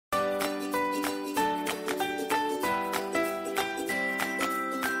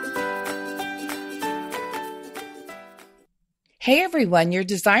Hey everyone, your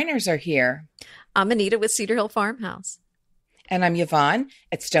designers are here. I'm Anita with Cedar Hill Farmhouse. And I'm Yvonne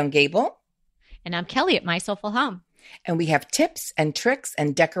at Stone Gable. And I'm Kelly at My Soulful Home. And we have tips and tricks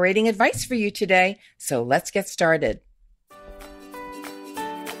and decorating advice for you today. So let's get started.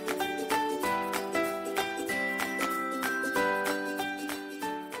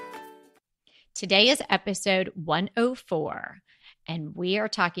 Today is episode 104, and we are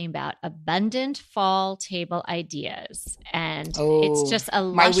talking about abundant fall table ideas. And it's just a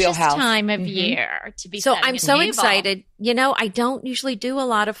luscious time of year to be So setting I'm a so table. excited. You know, I don't usually do a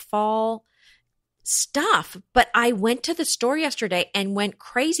lot of fall stuff, but I went to the store yesterday and went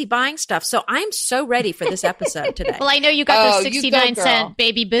crazy buying stuff. So I'm so ready for this episode today. Well, I know you got those you 69-cent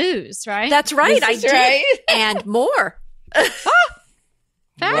baby booze, right? That's right. This I is did. right. And more.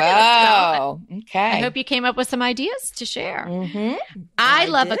 Fabulous. Wow. Okay. I hope you came up with some ideas to share. Mm-hmm. I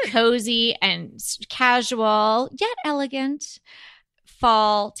love did. a cozy and casual yet elegant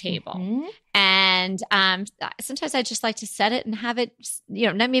fall table. Mm-hmm. And sometimes I just like to set it and have it,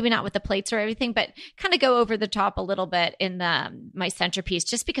 maybe not with the plates or everything, but kind of go over the top a little bit in my centerpiece,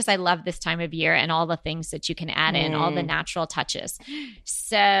 just because I love this time of year and all the things that you can add in, all the natural touches.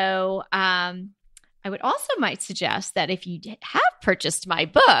 So I would also might suggest that if you have purchased my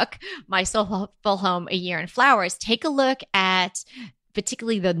book, My Soulful Home, A Year in Flowers, take a look at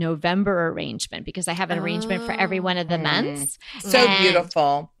particularly the November arrangement, because I have an arrangement for every one of the months. So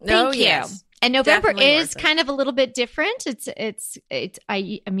beautiful. Thank you. Yes. And November Definitely is worth it. kind of a little bit different.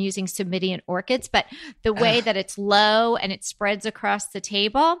 I'm using Cymbidium orchids, but the way that it's low and it spreads across the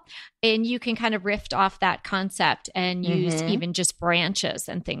table, and you can kind of riff off that concept and use even just branches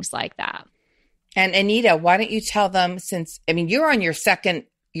and things like that. And Anita, why don't you tell them, since, you're on your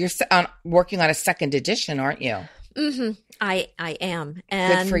working on a second edition, aren't you? Mm-hmm. I am.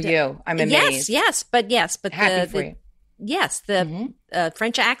 And Good for you. I'm amazed. Yes, but Happy for you. the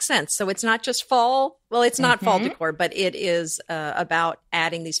French accents. So it's not just fall. Well, it's not fall decor, but it is about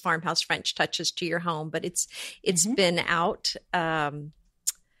adding these farmhouse French touches to your home. But it's been out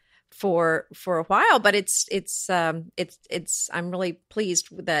for a while, but it's I'm really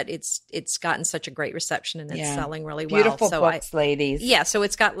pleased that it's gotten such a great reception and it's selling really well. Beautiful books, ladies. Yeah, so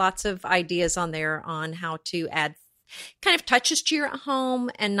it's got lots of ideas on there on how to add kind of touches to your home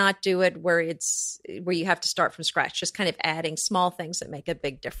and not do it where you have to start from scratch, just kind of adding small things that make a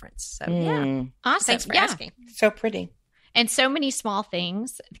big difference. So yeah. Awesome. Thanks for asking. So pretty. And so many small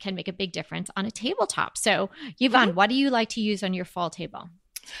things can make a big difference on a tabletop. So Yvonne, what do you like to use on your fall table?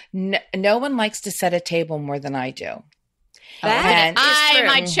 No one likes to set a table more than I do. That is true. I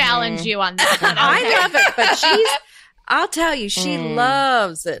might challenge you on that. I love it, but I'll tell you, she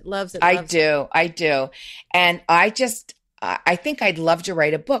loves it. I do. And I think I'd love to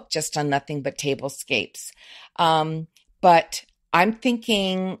write a book just on nothing but tablescapes. But I'm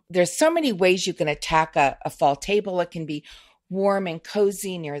thinking there's so many ways you can attack a fall table. It can be warm and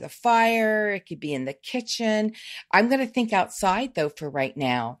cozy near the fire. It could be in the kitchen. I'm going to think outside though for right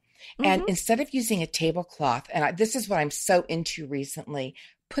now. And instead of using a tablecloth, and this is what I'm so into recently,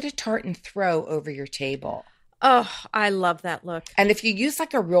 put a tartan throw over your table. Oh, I love that look. And if you use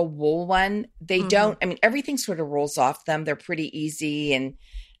like a real wool one, they don't, everything sort of rolls off them. They're pretty easy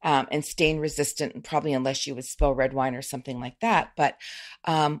and stain resistant, and probably unless you would spill red wine or something like that. But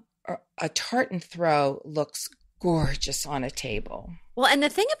a tartan throw looks gorgeous on a table. Well, and the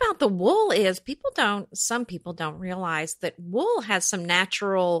thing about the wool is some people don't realize that wool has some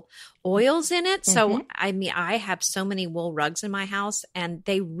natural oils in it. So, I have so many wool rugs in my house and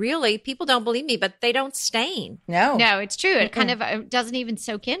people don't believe me, but they don't stain. No, it's true. It kind of doesn't even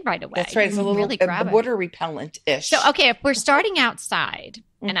soak in right away. That's right. It's a little really grab it. water repellent-ish. So, okay, if we're starting outside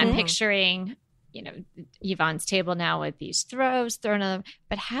and I'm picturing, Yvonne's table now with these throws thrown on them,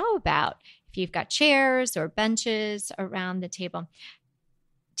 but how about if you've got chairs or benches around the table,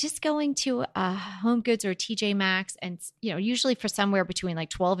 just going to Home Goods or TJ Maxx, and usually for somewhere between like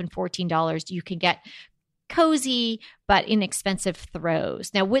 $12 and $14, you can get cozy but inexpensive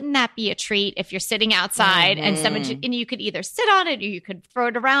throws. Now, wouldn't that be a treat if you're sitting outside and you could either sit on it or you could throw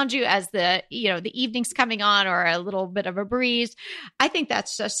it around you as the evening's coming on or a little bit of a breeze? I think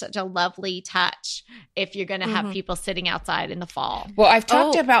that's just such a lovely touch if you're going to have people sitting outside in the fall. Well, I've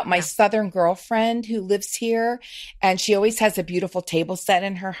talked about my Southern girlfriend who lives here, and she always has a beautiful table set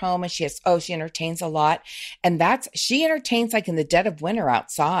in her home, and she entertains a lot. And she entertains like in the dead of winter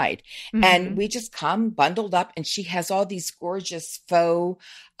outside. And we just come bundled up, and she has all these gorgeous faux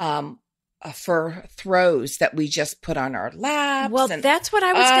for throws that we just put on our laps. Well, that's what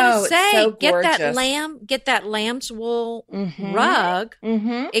I was going to say. So get that lamb's wool rug.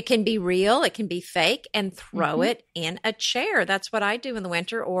 It can be real, it can be fake, and throw it in a chair. That's what I do in the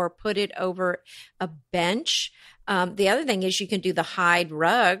winter, or put it over a bench. The other thing is you can do the hide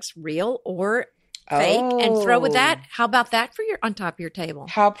rugs, real or fake, and throw with that. How about that for on top of your table?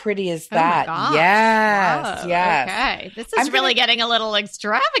 How pretty is that? Oh Yes, wow. yes. Okay, this is really getting a little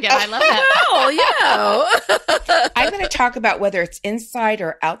extravagant. I love that. I'm going to talk about whether it's inside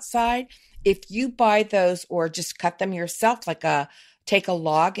or outside. If you buy those or just cut them yourself, take a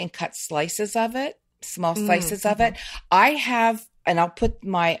log and cut slices of it, small slices of it. I have, and I'll put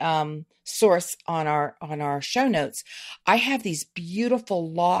my source on our show notes. I have these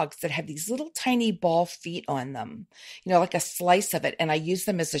beautiful logs that have these little tiny ball feet on them, like a slice of it, and I use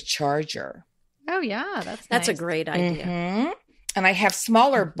them as a charger. Oh yeah, that's nice. A great idea. And I have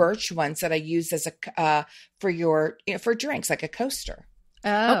smaller birch ones that I use as for drinks, like a coaster.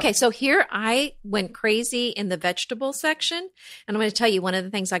 Oh. Okay, so here I went crazy in the vegetable section, and I'm going to tell you one of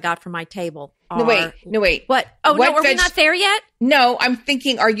the things I got for my table. No, wait. What? Oh, no, are we not there yet? No, I'm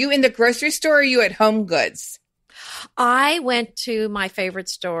thinking, are you in the grocery store or are you at Home Goods? I went to my favorite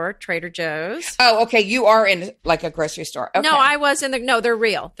store, Trader Joe's. Oh, okay. You are in like a grocery store. Okay. No, I was in no, they're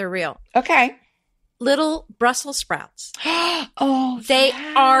real. They're real. Okay. Little Brussels sprouts. They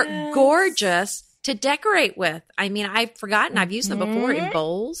are gorgeous to decorate with. I mean, I've forgotten. I've used them before in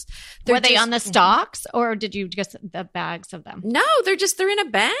bowls. Were they on the stalks, or did you just the bags of them? No, they're in a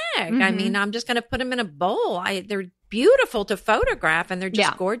bag. I mean, I'm just going to put them in a bowl. They're beautiful to photograph, and they're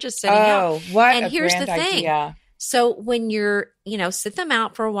just gorgeous sitting out. Oh, what and a here's grand the thing. idea. So when you're, sit them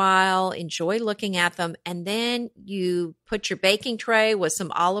out for a while, enjoy looking at them, and then you put your baking tray with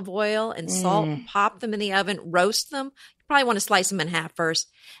some olive oil and salt, pop them in the oven, roast them. Probably want to slice them in half first,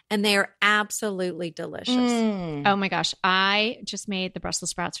 and they are absolutely delicious. Oh my gosh, I just made the Brussels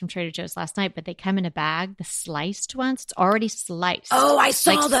sprouts from Trader Joe's last night, but they come in a bag, the sliced ones. It's already sliced. Oh, I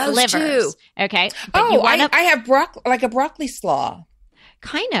saw those slivers. Too. Okay. But I have like a broccoli slaw.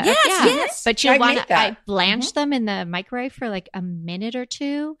 Kind of. Yes. But I blanch them in the microwave for like a minute or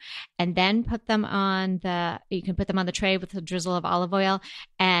two, and then put them you can put them on the tray with a drizzle of olive oil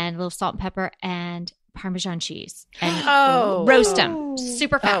and a little salt and pepper and Parmesan cheese, and roast them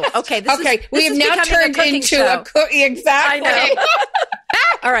super fast. Okay. We have now turned into a cookie. Exactly. I know.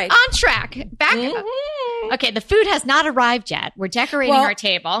 All right. On track. Back up. Okay. The food has not arrived yet. We're decorating our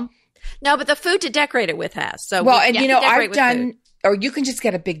table. No, but the food to decorate it with has. So I've done, or you can just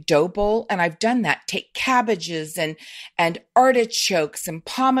get a big dough bowl, and I've done that. Take cabbages and artichokes and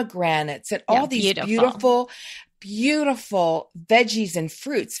pomegranates and all these beautiful veggies and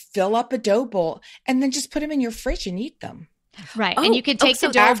fruits, fill up a dough bowl, and then just put them in your fridge and eat them. Right. And you can take the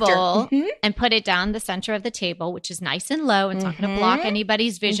dough bowl and put it down the center of the table, which is nice and low. It's not going to block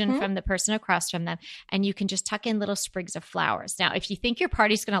anybody's vision from the person across from them. And you can just tuck in little sprigs of flowers. Now, if you think your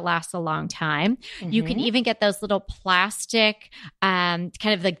party's going to last a long time, you can even get those little plastic, kind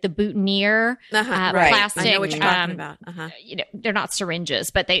of like the boutonniere plastic. I know what you're talking about. They're not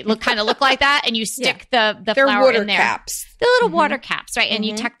syringes, but they look like that. And you stick the They're flower water in there. Caps. The little water caps, right? And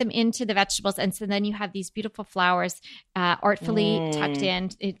you tuck them into the vegetables. And so then you have these beautiful flowers artfully tucked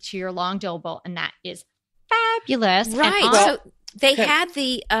into your long dough bowl, and that is fabulous. Right. So they had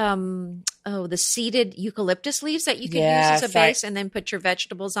the seeded eucalyptus leaves that you can use as a base, and then put your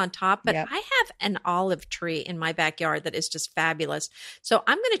vegetables on top. But I have an olive tree in my backyard that is just fabulous. So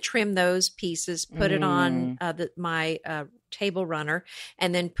I'm going to trim those pieces, put it on my table runner,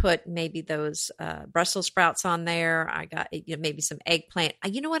 and then put maybe those Brussels sprouts on there. I got maybe some eggplant.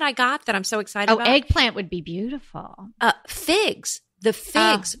 You know what I got that I'm so excited about? Eggplant would be beautiful. Figs. The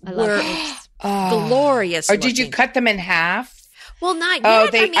figs were glorious. Or did you cut them in half? Well, not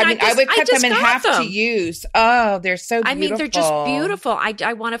yet. I would cut them in half to use. Oh, they're so beautiful. I mean, they're just beautiful.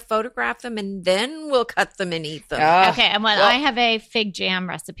 I want to photograph them, and then we'll cut them and eat them. Okay, and I have a fig jam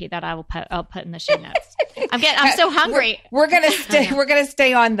recipe that I'll put in the show notes. I'm so hungry. We're gonna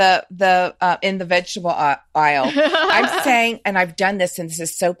stay on the in the vegetable aisle. I'm saying, and I've done this, and this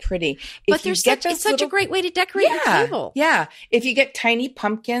is so pretty. It's such a great way to decorate your table. Yeah, if you get tiny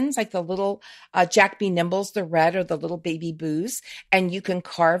pumpkins, like the little Jack B. Nimbles, the red, or the little baby boos, and you can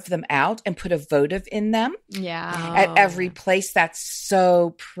carve them out and put a votive in them. Yeah, at every place. That's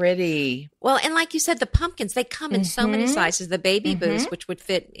so pretty. Well, and like you said, the pumpkins, they come in so many sizes. The baby boos, which would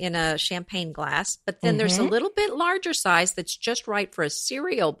fit in a champagne glass, but then there's a little bit larger size that's just right for a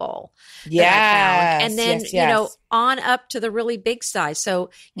cereal bowl. Yeah, and then on up to the really big size. So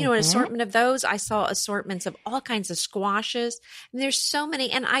an assortment of those. I saw assortments of all kinds of squashes. And there's so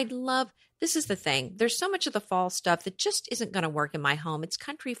many, and I love this is the thing. There's so much of the fall stuff that just isn't going to work in my home. It's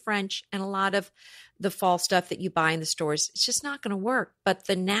country French, and a lot of the fall stuff that you buy in the stores, it's just not going to work. But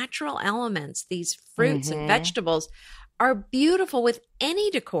the natural elements, these fruits and vegetables, are beautiful with any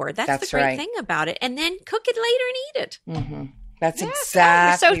decor. That's the great thing about it. And then cook it later and eat it. That's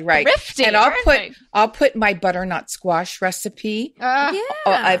exactly so right. Thrifty, and I'll put my butternut squash recipe.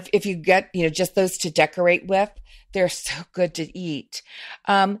 If you get, just those to decorate with, they're so good to eat.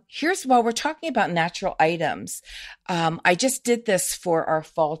 Here's, while we're talking about natural items, I just did this for our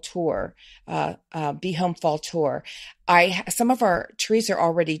fall tour, Be Home fall tour. Some of our trees are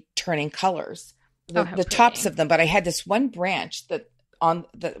already turning colors, the tops of them, but I had this one branch that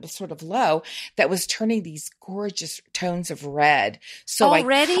was sort of low that was turning these gorgeous tones of red. So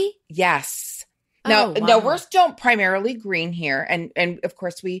already? Yes. No, we're still primarily green here. And of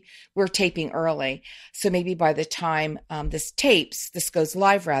course we're taping early. So maybe by the time this goes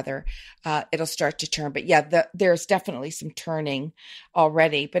live rather, it'll start to turn. But yeah, there's definitely some turning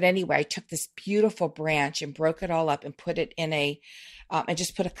already. But anyway, I took this beautiful branch and broke it all up and put it in and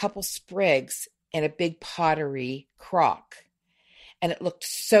just put a couple sprigs in a big pottery crock. And it looked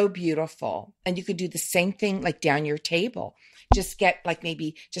so beautiful. And you could do the same thing like down your table. Just get like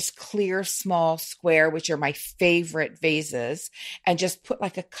maybe just clear, small, square, which are my favorite vases, and just put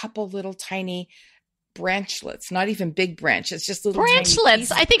like a couple little tiny branchlets, not even big branches, just little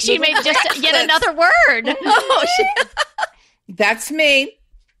branchlets. I think she made just yet another word. That's me.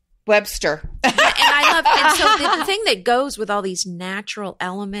 Webster. And I love, and so the thing that goes with all these natural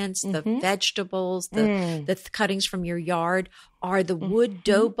elements, the vegetables, the cuttings from your yard, are the wood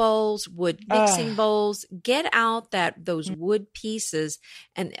dough bowls, wood mixing bowls. Get out those wood pieces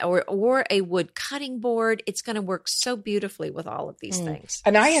or a wood cutting board. It's going to work so beautifully with all of these things.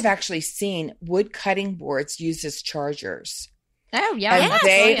 And I have actually seen wood cutting boards used as chargers. Oh, yeah. And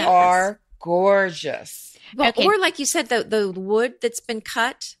they are gorgeous. Well, or like you said, the wood that's been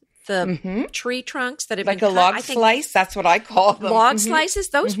cut, the tree trunks that have like been a cut. log slice. That's what I call them. Log slices.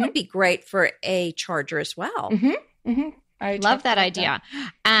 Those would be great for a charger as well. I love that idea.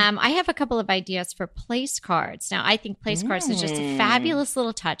 I have a couple of ideas for place cards. Now, I think place cards is just a fabulous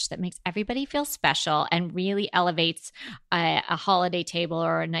little touch that makes everybody feel special and really elevates a holiday table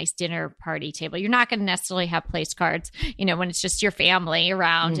or a nice dinner party table. You're not going to necessarily have place cards, when it's just your family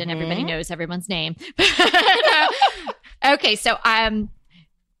around and everybody knows everyone's name. Okay, so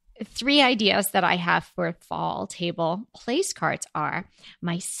 3 ideas that I have for fall table place cards are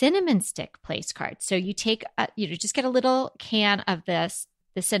my cinnamon stick place cards. So you take, just get a little can of the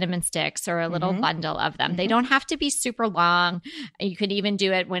cinnamon sticks or a little bundle of them. They don't have to be super long. You could even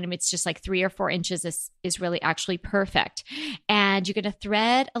do it when it's just like 3 or 4 inches is really actually perfect. And you're going to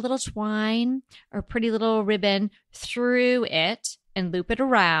thread a little twine or pretty little ribbon through it and loop it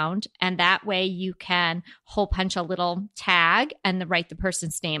around. And that way you can hole punch a little tag and write the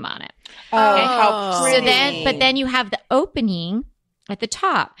person's name on it. Oh, okay? How pretty. But then you have the opening at the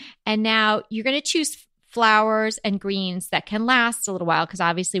top. And now you're going to choose flowers and greens that can last a little while, because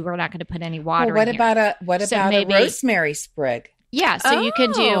obviously we're not going to put any water in here. What about a rosemary sprig? Yeah, so you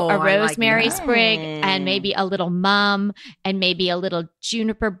can do a rosemary sprig and maybe a little mum and maybe a little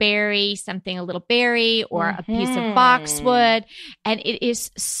juniper berry, something a little berry, or a piece of boxwood. And it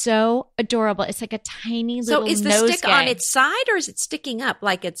is so adorable. It's like a tiny little nosegay. So is the stick on its side or is it sticking up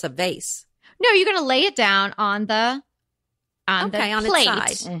like it's a vase? No, you're going to lay it down on the plate,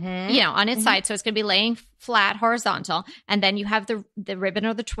 its side. On its side. So it's going to be laying flat, horizontal. And then you have the ribbon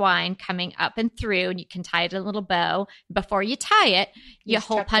or the twine coming up and through, and you can tie it in a little bow. Before you tie it, you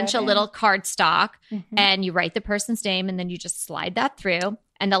hole punch a little cardstock and you write the person's name, and then you just slide that through.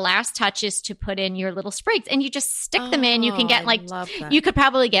 And the last touch is to put in your little sprigs, and you just stick them in. You can get you could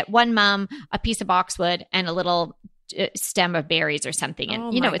probably get one mum, a piece of boxwood, and a little stem of berries or something.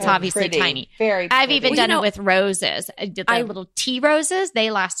 And it's obviously pretty. Tiny. Very pretty. I've even done it with roses. I did the little tea roses.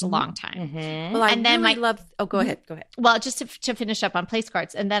 They last a long time. Well, I really love. Oh, go ahead. Well, just to finish up on place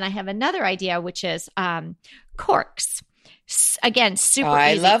cards, and then I have another idea, which is corks. Again, super easy.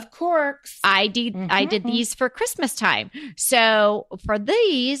 I love corks. I did these for Christmas time. So for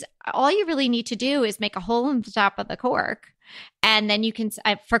these, all you really need to do is make a hole in the top of the cork, and then you can.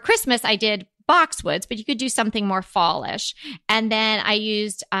 For Christmas, I did boxwoods, but you could do something more fallish. And then I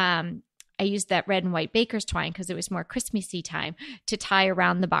used that red and white baker's twine because it was more Christmassy time to tie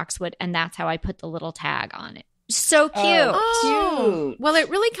around the boxwood, and that's how I put the little tag on it. So cute. Cute. Well, it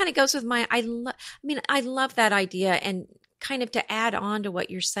really kind of goes with I love that idea, and kind of to add on to what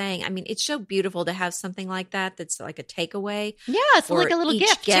you're saying. I mean, it's so beautiful to have something like that that's like a takeaway. Yeah, it's like a little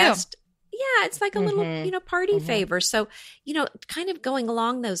gift guest. too. Yeah, it's like a little, party favor. So, kind of going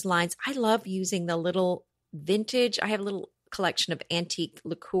along those lines, I love using the little vintage. I have a little collection of antique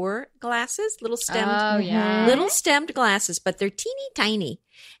liqueur glasses, little stemmed glasses, but they're teeny tiny.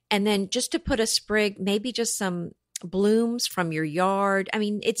 And then just to put a sprig, maybe just some blooms from your yard. I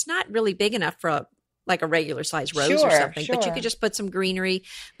mean, it's not really big enough for like a regular size rose or something, but you could just put some greenery,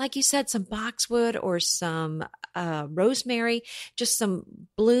 like you said, some boxwood or some rosemary, just some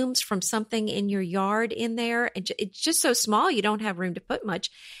blooms from something in your yard in there. And it's just so small, you don't have room to put much.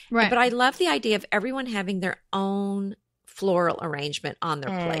 Right. But I love the idea of everyone having their own floral arrangement on their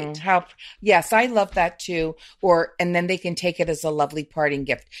plate. Yes, I love that too. And then they can take it as a lovely parting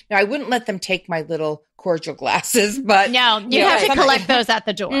gift. Now, I wouldn't let them take my little cordial glasses, but no, you have to collect those at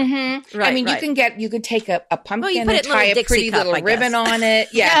the door. Mm-hmm. Right, I mean, you can take a pumpkin and tie a pretty little ribbon on it.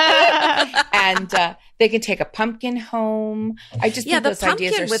 Yeah. And they can take a pumpkin home. I just think those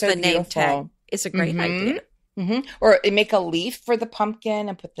ideas are so beautiful. It's a great idea. Mm-hmm. Or make a leaf for the pumpkin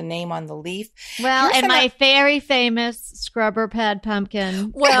and put the name on the leaf. Well, and my very famous scrubber pad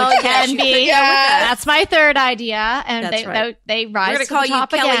pumpkin. Well, can be. That's my third idea, and they rise to the top again. We're going to call you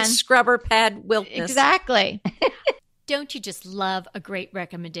Kelly Scrubber Pad Wildness. Exactly. Don't you just love a great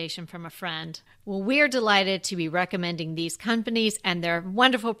recommendation from a friend? Well, we're delighted to be recommending these companies and their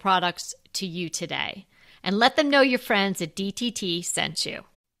wonderful products to you today. And let them know your friends at DTT sent you.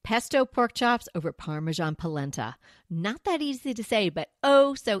 Pesto pork chops over Parmesan polenta. Not that easy to say, but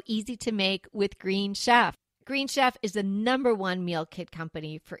oh, so easy to make with Green Chef. Green Chef is the #1 meal kit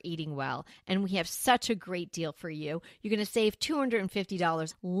company for eating well, and we have such a great deal for you. You're going to save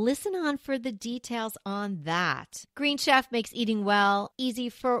 $250. Listen on for the details on that. Green Chef makes eating well easy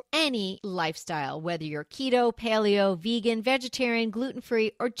for any lifestyle, whether you're keto, paleo, vegan, vegetarian,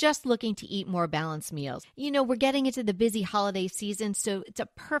 gluten-free, or just looking to eat more balanced meals. We're getting into the busy holiday season, so it's a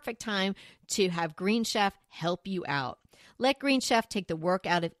perfect time to have Green Chef help you out. Let Green Chef take the work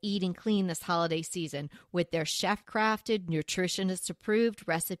out of eating clean this holiday season with their chef-crafted, nutritionist-approved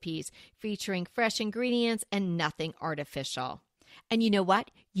recipes featuring fresh ingredients and nothing artificial. And you know what?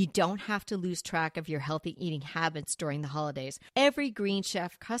 You don't have to lose track of your healthy eating habits during the holidays. Every Green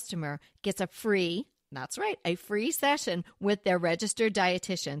Chef customer gets a free session with their registered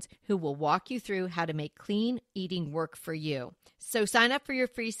dietitians who will walk you through how to make clean eating work for you. So sign up for your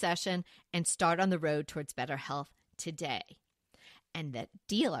free session and start on the road towards better health today. And that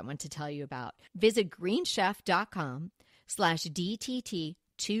deal I want to tell you about, visit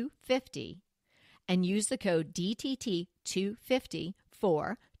greenchef.com/DTT250 and use the code DTT250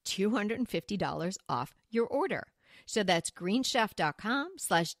 for $250 off your order. So that's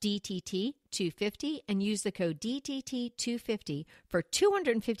greenchef.com/DTT250 and use the code DTT250 for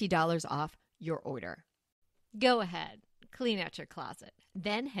 $250 off your order. Go ahead, clean out your closet,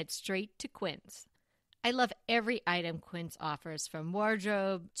 then head straight to Quince. I love every item Quince offers, from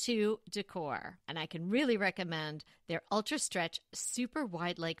wardrobe to decor, and I can really recommend their Ultra Stretch Super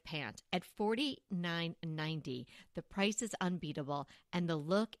Wide Leg Pant at $49.90. The price is unbeatable, and the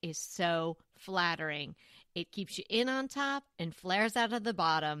look is so flattering. It keeps you in on top and flares out of the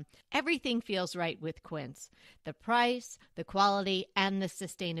bottom. Everything feels right with Quince. The price, the quality, and the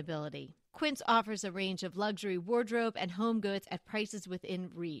sustainability. Quince offers a range of luxury wardrobe and home goods at prices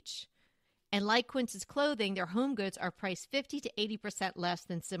within reach. And like Quince's clothing, their home goods are priced 50 to 80% less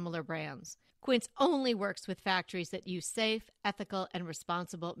than similar brands. Quince only works with factories that use safe, ethical, and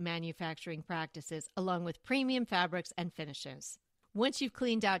responsible manufacturing practices, along with premium fabrics and finishes. Once you've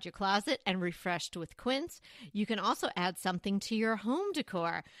cleaned out your closet and refreshed with Quince, you can also add something to your home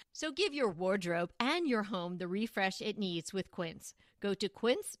decor. So give your wardrobe and your home the refresh it needs with Quince. Go to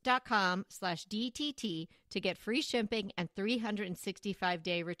quince.com/DTT to get free shipping and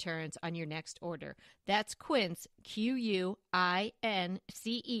 365-day returns on your next order. That's Quince,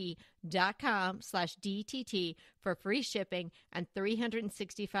 QUINCE.com/DTT for free shipping and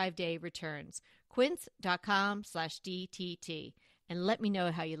 365-day returns. Quince.com/DTT. And let me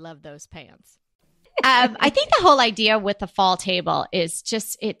know how you love those pants. I think the whole idea with the fall table is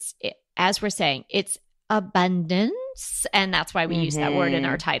just, as we're saying, it's abundance. And that's why we use that word in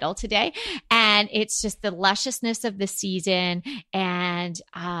our title today. And it's just the lusciousness of the season, and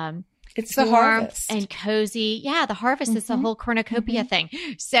it's the harvest and cozy. Yeah, the harvest is the whole cornucopia thing.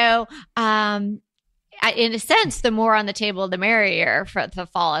 So, in a sense, the more on the table, the merrier for the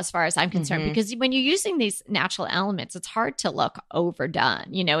fall, as far as I'm concerned, because when you're using these natural elements, it's hard to look overdone.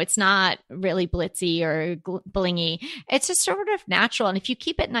 It's not really glitzy or blingy. It's just sort of natural. And if you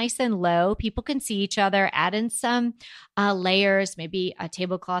keep it nice and low, people can see each other. Add in some layers, maybe a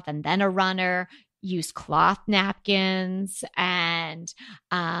tablecloth and then a runner. use cloth napkins and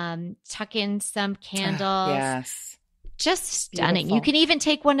tuck in some candles. Yes. Just stunning. Beautiful. You can even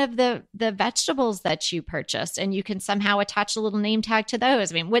take one of the vegetables that you purchased and you can somehow attach a little name tag to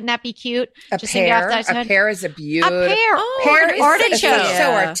those. I mean, wouldn't that be cute? A pear is a beautiful. A pear. Pear is artichoke.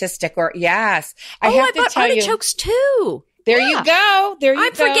 so artistic. Or yes. I bought artichokes too. There you go. There you go.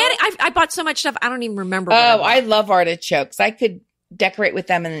 I'm forgetting. I bought so much stuff. I don't even remember. I love artichokes. I could decorate with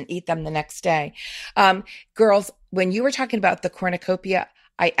them and then eat them the next day. Girls, when you were talking about the cornucopia,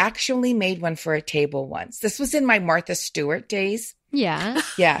 I actually made one for a table once. This was in my Martha Stewart days. Yeah.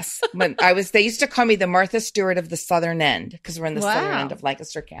 Yes. When they used to call me the Martha Stewart of the Southern End because we're in the Southern End of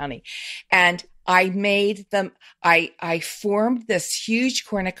Lancaster County. And I made them, I formed this huge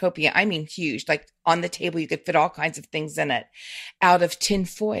cornucopia. I mean, huge, like on the table, you could fit all kinds of things in it out of tin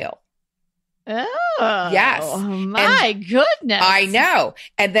foil. Oh, yes. My goodness. I know.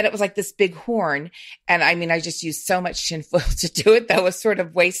 And then it was like this big horn. And I mean, I just used so much tin foil to do it. That was sort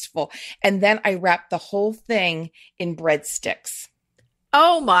of wasteful. And then I wrapped the whole thing in breadsticks.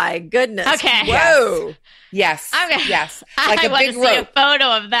 Oh my goodness. Okay. Whoa. Yes. Yes. Like a big rope. See a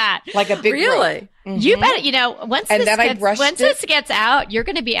photo of that. Like a big rope. Mm-hmm. You bet. Once this gets out, you're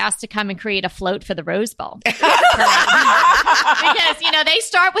going to be asked to come and create a float for the Rose Bowl. Because, they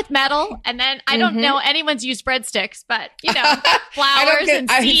start with metal and then I don't know anyone's used breadsticks, but, flowers and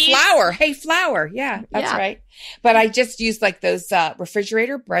seeds. Flour. Hey, flour. Yeah, that's right. But I just used like those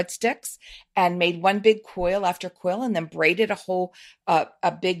refrigerator breadsticks and made one big coil after coil and then braided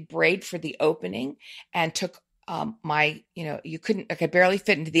a big braid for the opening and took I could barely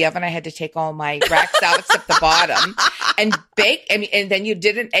fit into the oven. I had to take all my racks out except the bottom and bake. And then you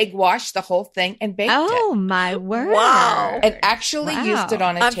did an egg wash, the whole thing, and baked it. Oh my word. Wow. And actually used it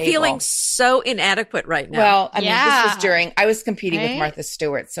on a table. I'm feeling so inadequate right now. Well, I mean, I was competing with Martha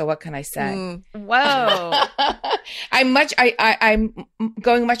Stewart. So what can I say? Whoa. I'm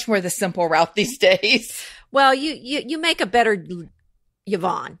going much more the simple route these days. Well, you make a better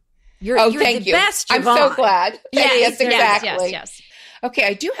Yvonne. You're thank the you. best, I'm Yvonne. so glad. Yes, exactly. Yes. Okay,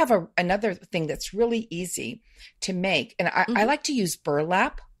 I do have another thing that's really easy to make. And I like to use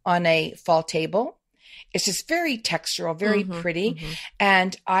burlap on a fall table. It's just very textural, very pretty. Mm-hmm.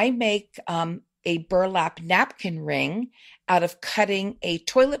 And I make a burlap napkin ring out of cutting a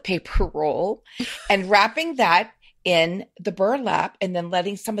toilet paper roll and wrapping that in the burlap and then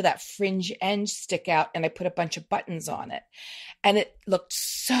letting some of that fringe end stick out. And I put a bunch of buttons on it. And it looked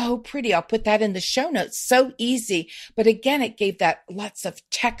so pretty. I'll put that in the show notes. So easy. But again, it gave that lots of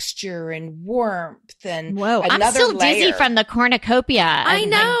texture and warmth and I'm still layer. Dizzy from the cornucopia. I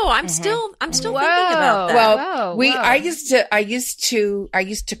know. I'm still thinking about that. Well, I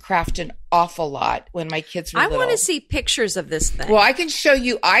used to craft an awful lot when my kids were little. I want to see pictures of this thing. Well, I can show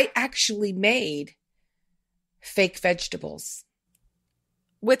you. I actually made fake vegetables.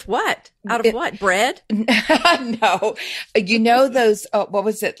 With what? Out of what? Bread? No. Those, what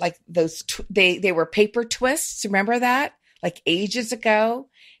was it? Like those, they were paper twists. Remember that? Like ages ago,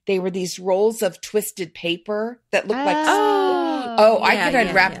 they were these rolls of twisted paper that looked like, I could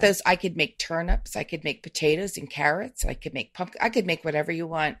unwrap those. I could make turnips. I could make potatoes and carrots. I could make pumpkin. I could make whatever you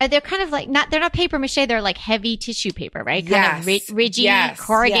want. They're kind of like they're not paper mache. They're like heavy tissue paper, right? Kind of rigid,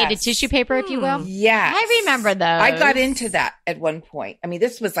 corrugated tissue paper, if you will. Yes. I remember those. I got into that at one point. I mean,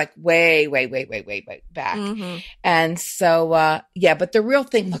 this was like way back. Mm-hmm. And so, but the real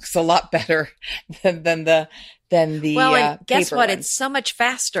thing looks a lot better than the and guess what? Ones. It's so much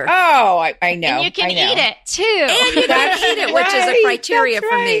faster. Oh, I know. And you can eat it too. And you can eat it, which is a criteria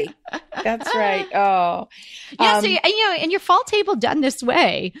for me. That's right. Oh, so and your fall table done this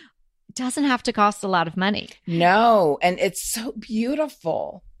way doesn't have to cost a lot of money. No, and it's so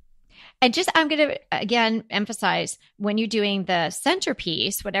beautiful. And I'm going to again emphasize when you're doing the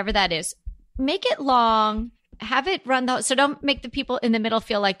centerpiece, whatever that is, make it long. Have it run so don't make the people in the middle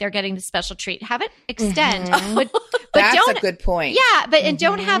feel like they're getting the special treat. Have it extend. Mm-hmm. But that's a good point. Yeah, but and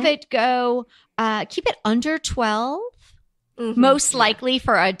don't have it go, keep it under 12, most likely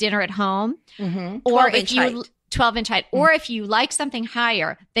for a dinner at home. Mm-hmm. Or if you 12-inch height. Mm-hmm. Or if you like something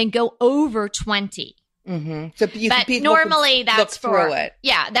higher, then go over 20. Mm-hmm. So but normally that's for it.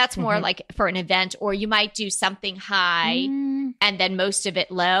 Yeah, that's more like for an event, or you might do something high and then most of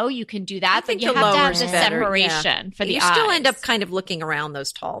it low. You can do that, but you have to have the separation for the eyes. You still end up kind of looking around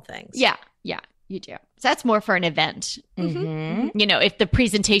those tall things. Yeah, you do. So that's more for an event. Mm-hmm. You know, if the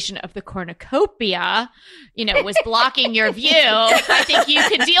presentation of the cornucopia, you know, was blocking your view, I think you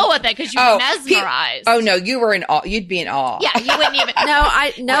could deal with it because you were mesmerized. No, you were in awe. You'd be in awe. Yeah, you wouldn't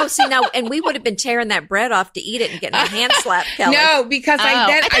even. See, now, and we would have been tearing that bread off to eat it and getting a hand slap, Kelly. No, because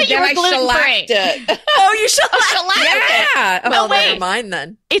I shellacked it. Oh, you shellacked it. Yeah. Well, never mind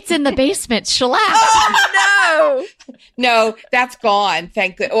then. It's in the basement, shellacked. Oh, no. No, that's gone.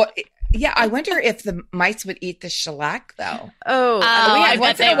 Thank goodness. Well, yeah, I wonder if the mice would eat the shellac, though.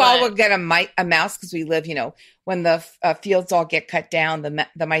 Once in a while, we'll get a mouse because we live, you know, when the fields all get cut down,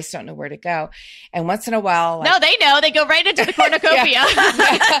 the mice don't know where to go. And once in a while... No, they know. They go right into the cornucopia.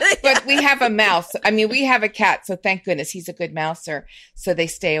 But we have a mouse. I mean, we have a cat, so thank goodness he's a good mouser, so they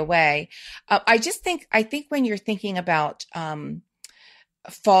stay away. I think when you're thinking about...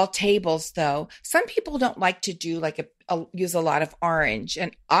 fall tables, though, some people don't like to do use a lot of orange,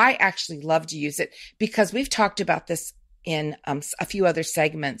 and I actually love to use it because we've talked about this in a few other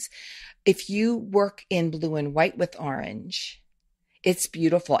segments. If you work in blue and white with orange, it's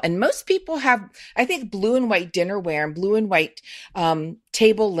beautiful. And most people have, I think, blue and white dinnerware and blue and white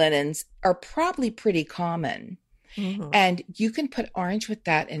table linens are probably pretty common. Mm-hmm. And you can put orange with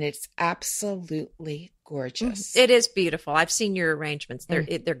that, and it's absolutely gorgeous. It is beautiful. I've seen your arrangements. They're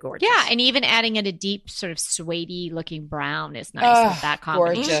gorgeous. Yeah, and even adding in a deep sort of suede looking brown is nice with that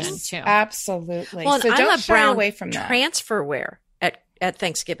combination gorgeous. Too. Absolutely. Well, so I don't love shy brown away from that. transferware at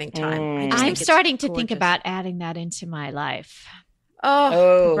Thanksgiving time. I'm starting to think about adding that into my life.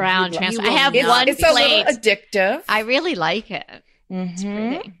 Oh, brown transfer. I have one It's plate. a little addictive. I really like it. Mm-hmm. It's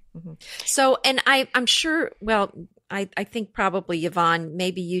pretty. Mm-hmm. So, and I'm sure, well, I think probably Yvonne,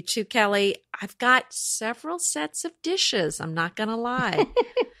 maybe you too, Kelly. I've got several sets of dishes. I'm not going to lie.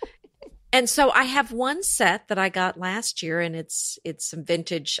 And so I have one set that I got last year, and it's some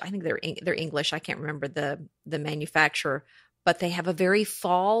vintage. I think they're English. I can't remember the manufacturer, but they have a very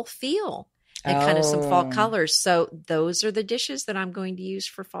fall feel and kind of some fall colors. So those are the dishes that I'm going to use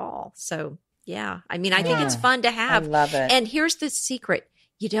for fall. So yeah, I mean, I think it's fun to have. I love it. And here's the secret.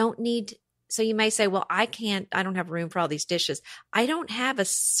 You don't need, so you may say, well, I don't have room for all these dishes. I don't have a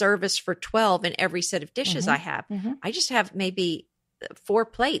service for 12 in every set of dishes I have. Mm-hmm. I just have maybe 4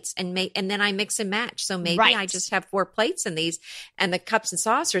 plates and then I mix and match. So maybe I just have 4 plates in these and the cups and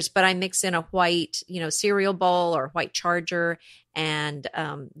saucers, but I mix in a white, cereal bowl or white charger. And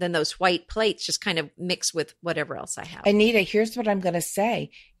then those white plates just kind of mix with whatever else I have. Anita, here's what I'm going to say.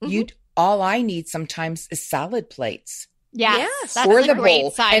 Mm-hmm. All I need sometimes is salad plates. Yes. Or the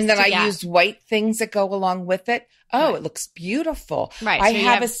bowl. And then I use white things that go along with it. Oh, It looks beautiful. Right. I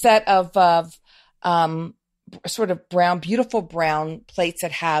have a set of sort of beautiful brown plates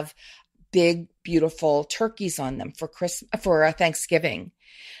that have big, beautiful turkeys on them for Thanksgiving.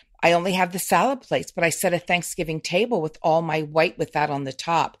 I only have the salad plates, but I set a Thanksgiving table with all my white with that on the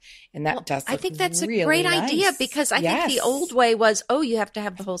top. And that does look I think that's really a great nice. idea because I think the old way was, you have to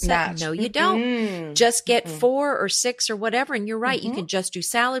have the whole set. Match. No, you don't. Just get 4 or 6 or whatever. And you're right. You can just do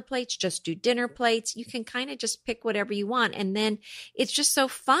salad plates, just do dinner plates. You can kind of just pick whatever you want. And then it's just so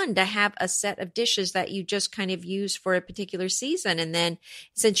fun to have a set of dishes that you just kind of use for a particular season. And then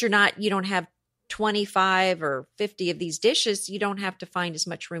since you don't have 25 or 50 of these dishes, you don't have to find as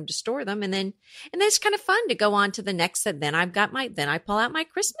much room to store them. And then it's kind of fun to go on to the next set. Then I pull out my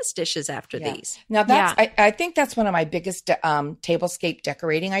Christmas dishes after these. Now I think that's one of my biggest tablescape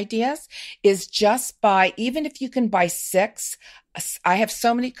decorating ideas is just even if you can buy 6, I have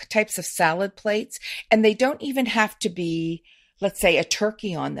so many types of salad plates and they don't even have to be, let's say, a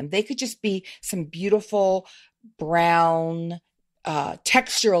turkey on them. They could just be some beautiful brown,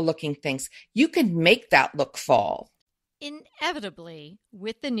 textural looking things. You can make that look fall. Inevitably,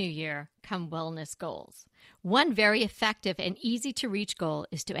 with the new year come wellness goals. One very effective and easy to reach goal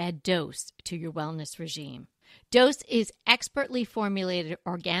is to add Dose to your wellness regime. Dose is expertly formulated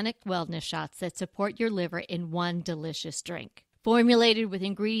organic wellness shots that support your liver in one delicious drink. Formulated with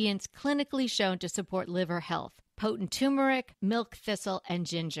ingredients clinically shown to support liver health. Potent turmeric, milk thistle, and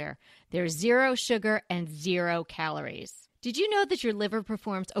ginger. There's 0 sugar and 0 calories. Did you know that your liver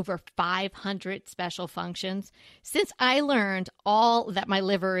performs over 500 special functions? Since I learned all that my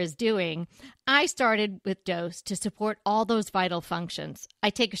liver is doing, I started with Dose to support all those vital functions. I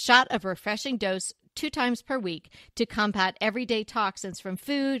take a shot of refreshing Dose 2 times per week to combat everyday toxins from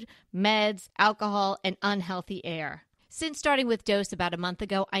food, meds, alcohol, and unhealthy air. Since starting with Dose about a month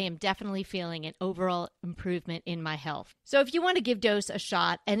ago, I am definitely feeling an overall improvement in my health. So if you want to give Dose a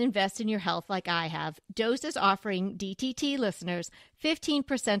shot and invest in your health like I have, Dose is offering DTT listeners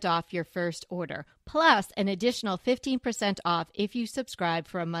 15% off your first order, plus an additional 15% off if you subscribe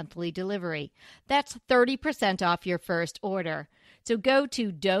for a monthly delivery. That's 30% off your first order. So go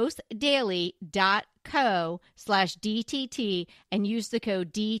to dosedaily.co/DTT and use the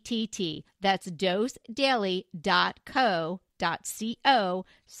code DTT. That's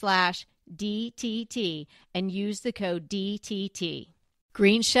dosedaily.co.co/DTT and use the code DTT.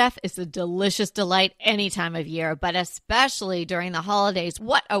 Green Chef is a delicious delight any time of year, but especially during the holidays.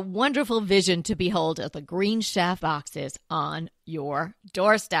 What a wonderful vision to behold as the Green Chef boxes on your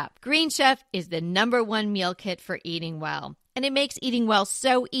doorstep. Green Chef is the #1 meal kit for eating well. And it makes eating well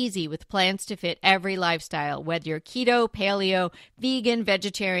so easy with plans to fit every lifestyle, whether you're keto, paleo, vegan,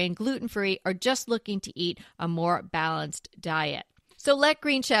 vegetarian, gluten-free, or just looking to eat a more balanced diet. So let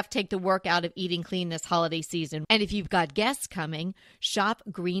Green Chef take the work out of eating clean this holiday season. And if you've got guests coming, shop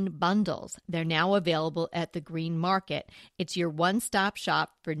Green Bundles. They're now available at the Green Market. It's your one-stop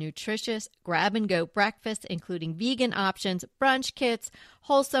shop for nutritious grab-and-go breakfast, including vegan options, brunch kits,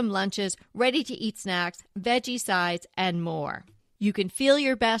 wholesome lunches, ready-to-eat snacks, veggie sides, and more. You can feel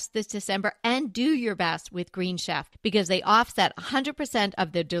your best this December and do your best with Green Chef because they offset 100%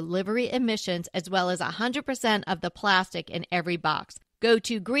 of the delivery emissions as well as 100% of the plastic in every box. Go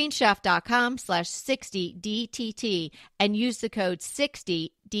to greenchef.com/60DTT and use the code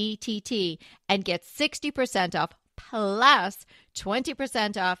 60DTT and get 60% off plus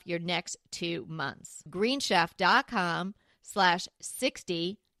 20% off your next 2 months.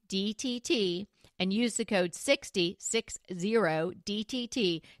 greenchef.com/60DTT and use the code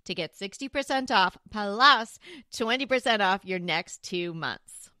 60DTT to get 60% off plus 20% off your next 2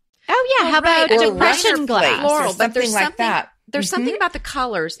 months. Oh, yeah. Oh, How right. about Or depression glass? Floral, but there's something like that. There's something about the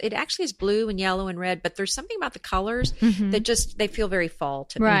colors. It actually is blue and yellow and red, but there's something about the colors that just, they feel very fall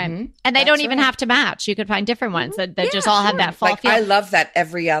to me. Right. And they don't even have to match. You could find different ones that just all have that fall Like, feel. I love that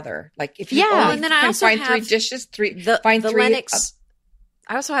every other. Like if you only and then I can also find have 3 dishes, the three. Lennox.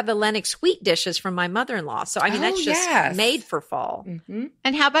 I also have the Lennox wheat dishes from my mother-in-law. So, I mean, that's just made for fall. Mm-hmm.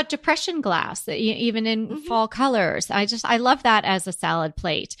 And how about depression glass, even in fall colors? I love that as a salad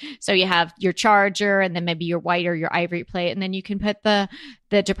plate. So you have your charger and then maybe your white or your ivory plate. And then you can put the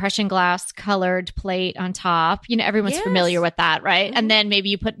depression glass colored plate on top. You know, everyone's familiar with that, right? And then maybe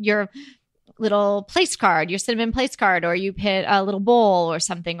you put your little place card, your cinnamon place card, or you put a little bowl or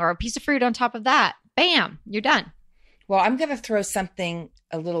something or a piece of fruit on top of that. Bam, you're done. Well, I'm going to throw something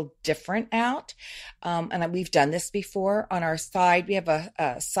a little different out. And we've done this before on our side. We have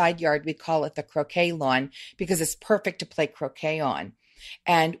a side yard. We call it the croquet lawn because it's perfect to play croquet on.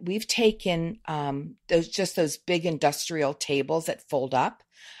 And we've taken those big industrial tables that fold up,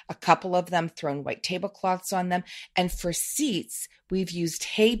 a couple of them, thrown white tablecloths on them. And for seats, we've used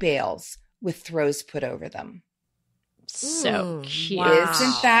hay bales with throws put over them. So cute. Wow.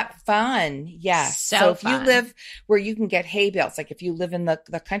 Isn't that fun? Yes. So if you live where you can get hay bales, like if you live in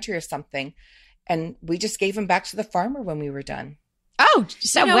the country or something, and we just gave them back to the farmer when we were done. Oh,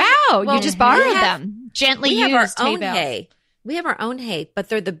 so you just borrowed them. Gently we used have our hay own bales. hay. We have our own hay, but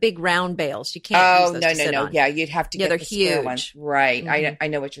they're the big round bales. You can't use those to sit on. Yeah, you'd have to get they're the square huge. ones. Right. Mhm. I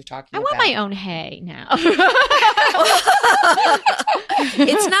know what you're talking I about. want my own hay now.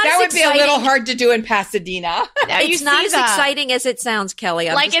 It's not That as would be a exciting. little hard to do in Pasadena. Now you It's not see as that. exciting as it sounds, Kelly.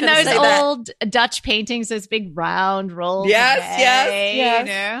 I'm Like just in gonna those say that. old Dutch paintings, those big round rolls. Yes, of hay,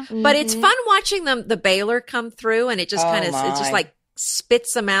 yes. you know? But it's fun watching the baler come through, and it just Oh, kind of it just my. like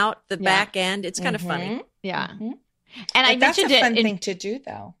spits them out the back end. It's kind of funny. Yeah. Mhm. And I But that's a mentioned fun it in thing to do,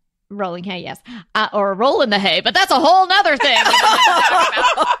 though. rolling hay, yes. Or roll in the hay, but that's a whole nother thing. we don't have to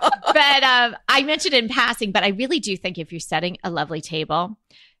talk about. But I mentioned it in passing, but I really do think if you're setting a lovely table,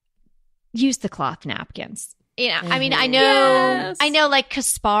 use the cloth napkins. You know, I mean, I know like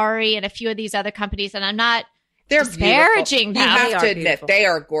Kaspari and a few of these other companies, and I'm not They're disparaging beautiful. You them. have They to are admit, beautiful. they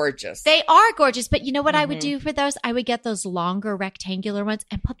are gorgeous. They are gorgeous, but you know what I would do for those? I would get those longer rectangular ones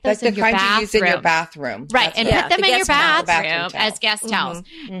and put Like those the in your kind bathroom. you use in your bathroom. Right, That's and what- Yeah, put them the in your guest towels. bathroom Bathroom as towels. guest towels.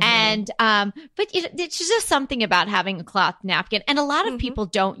 Mhm. And but it's just something about having a cloth napkin, and a lot of people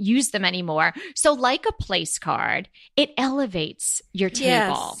don't use them anymore. So, like a place card, it elevates your Yes.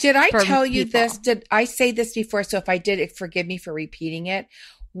 table. Did I for tell you people. this? Did I say this before? So if I did, forgive me for repeating it.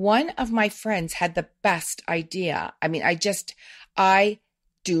 One of my friends had the best idea. I mean, I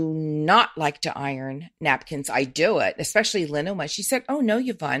do not like to iron napkins. I do it, especially linen ones. She said, "Oh no,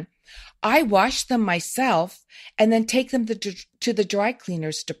 Yvonne, I wash them myself and then take them to the dry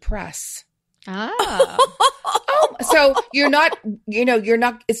cleaners to press." Oh, Oh so you're not,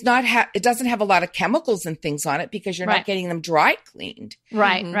 it doesn't have a lot of chemicals and things on it because you're not getting them dry cleaned.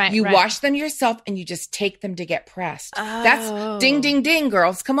 Right. You wash them yourself and you just take them to get pressed. That's ding, ding, ding,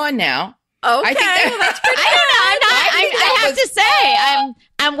 girls. Come on now. Okay, I think that's pretty I have to say,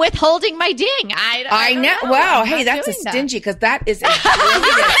 I'm withholding my ding. I know. Wow. Hey, that's a stingy because that is a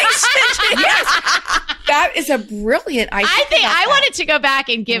brilliant. Yes, that is a brilliant. I think I wanted to go back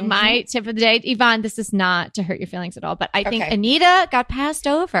and give my tip of the day, Yvonne. This is not to hurt your feelings at all, but I think Anita got passed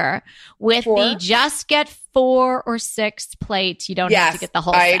over with the just get 4 or 6 plates. You don't have to get the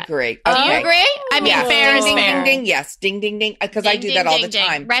whole set. I agree. Do you agree? I mean, fair is ding, fair. Ding, ding, yes. Ding, ding, ding. Because I do that all the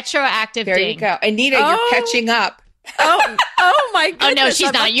time. Retroactive there ding. You go. Anita, you're catching up. Oh my goodness. Oh no,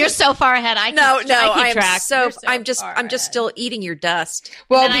 she's not. You're so far ahead. I keep track. I'm just still eating your dust.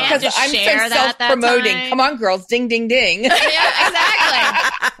 Well, because I'm so self-promoting. Come on, girls. Ding, ding, ding. Yeah,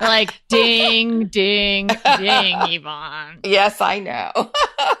 exactly. Like ding, ding, ding, Yvonne. Yes, I know.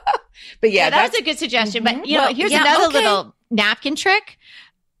 But yeah, that was a good suggestion. But here's another little napkin trick.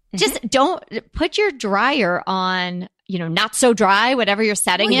 Just don't put your dryer on, not so dry, whatever your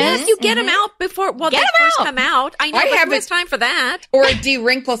setting is. Yes, you get them out before, they first come out. I know, but it's time for that. Or a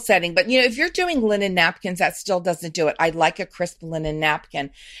de-wrinkle setting. But, if you're doing linen napkins, that still doesn't do it. I like a crisp linen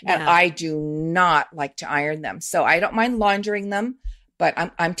napkin, and I do not like to iron them. So I don't mind laundering them, but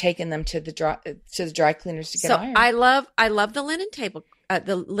I'm taking them to the dry cleaners to get ironed. I love the linen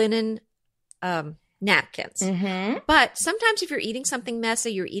the linen napkins. But sometimes if you're eating something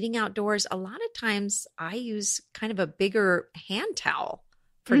messy, you're eating outdoors, a lot of times I use kind of a bigger hand towel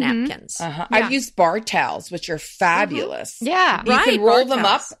for napkins. I've used bar towels, which are fabulous. Yeah. You can roll them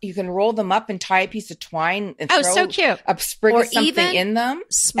up. You can roll them up and tie a piece of twine and throw so cute. a sprig of something in them.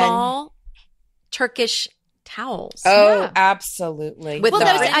 Small Turkish towels. Oh, absolutely. With the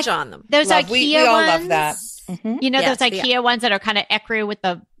fringe on them. Those IKEA we all ones. love that. Those IKEA ones that are kind of ecru with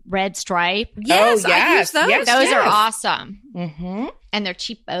the red stripe. Yes, I use those. Yes, those are awesome. And they're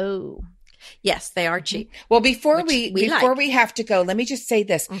cheapo. Yes, they are cheap. Well, before we have to go, let me just say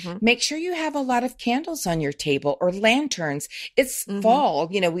this. Make sure you have a lot of candles on your table or lanterns. It's fall.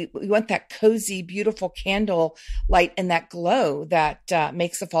 We want that cozy, beautiful candle light and that glow that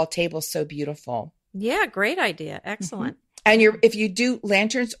makes the fall table so beautiful. Yeah, great idea. Excellent. And if you do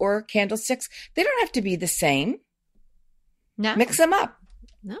lanterns or candlesticks, they don't have to be the same. No. Mix them up.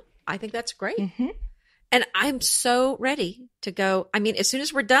 No, I think that's great. And I'm so ready to go. I mean, as soon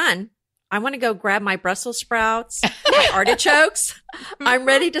as we're done, I want to go grab my Brussels sprouts, my artichokes. I'm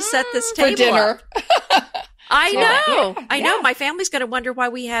ready to set this table for dinner. Up. I know. My family's going to wonder why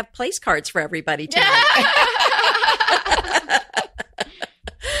we have place cards for everybody tonight.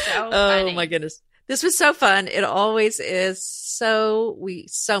 Oh my goodness. This was so fun. It always is. We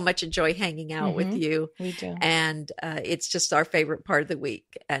so much enjoy hanging out with you. We do. And it's just our favorite part of the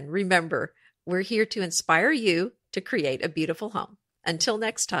week. And remember, we're here to inspire you to create a beautiful home. Until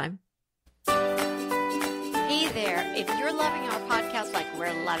next time. Hey there. If you're loving our podcast like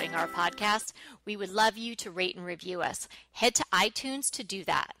we're loving our podcast, we would love you to rate and review us. Head to iTunes to do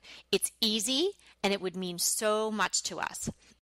that. It's easy and it would mean so much to us.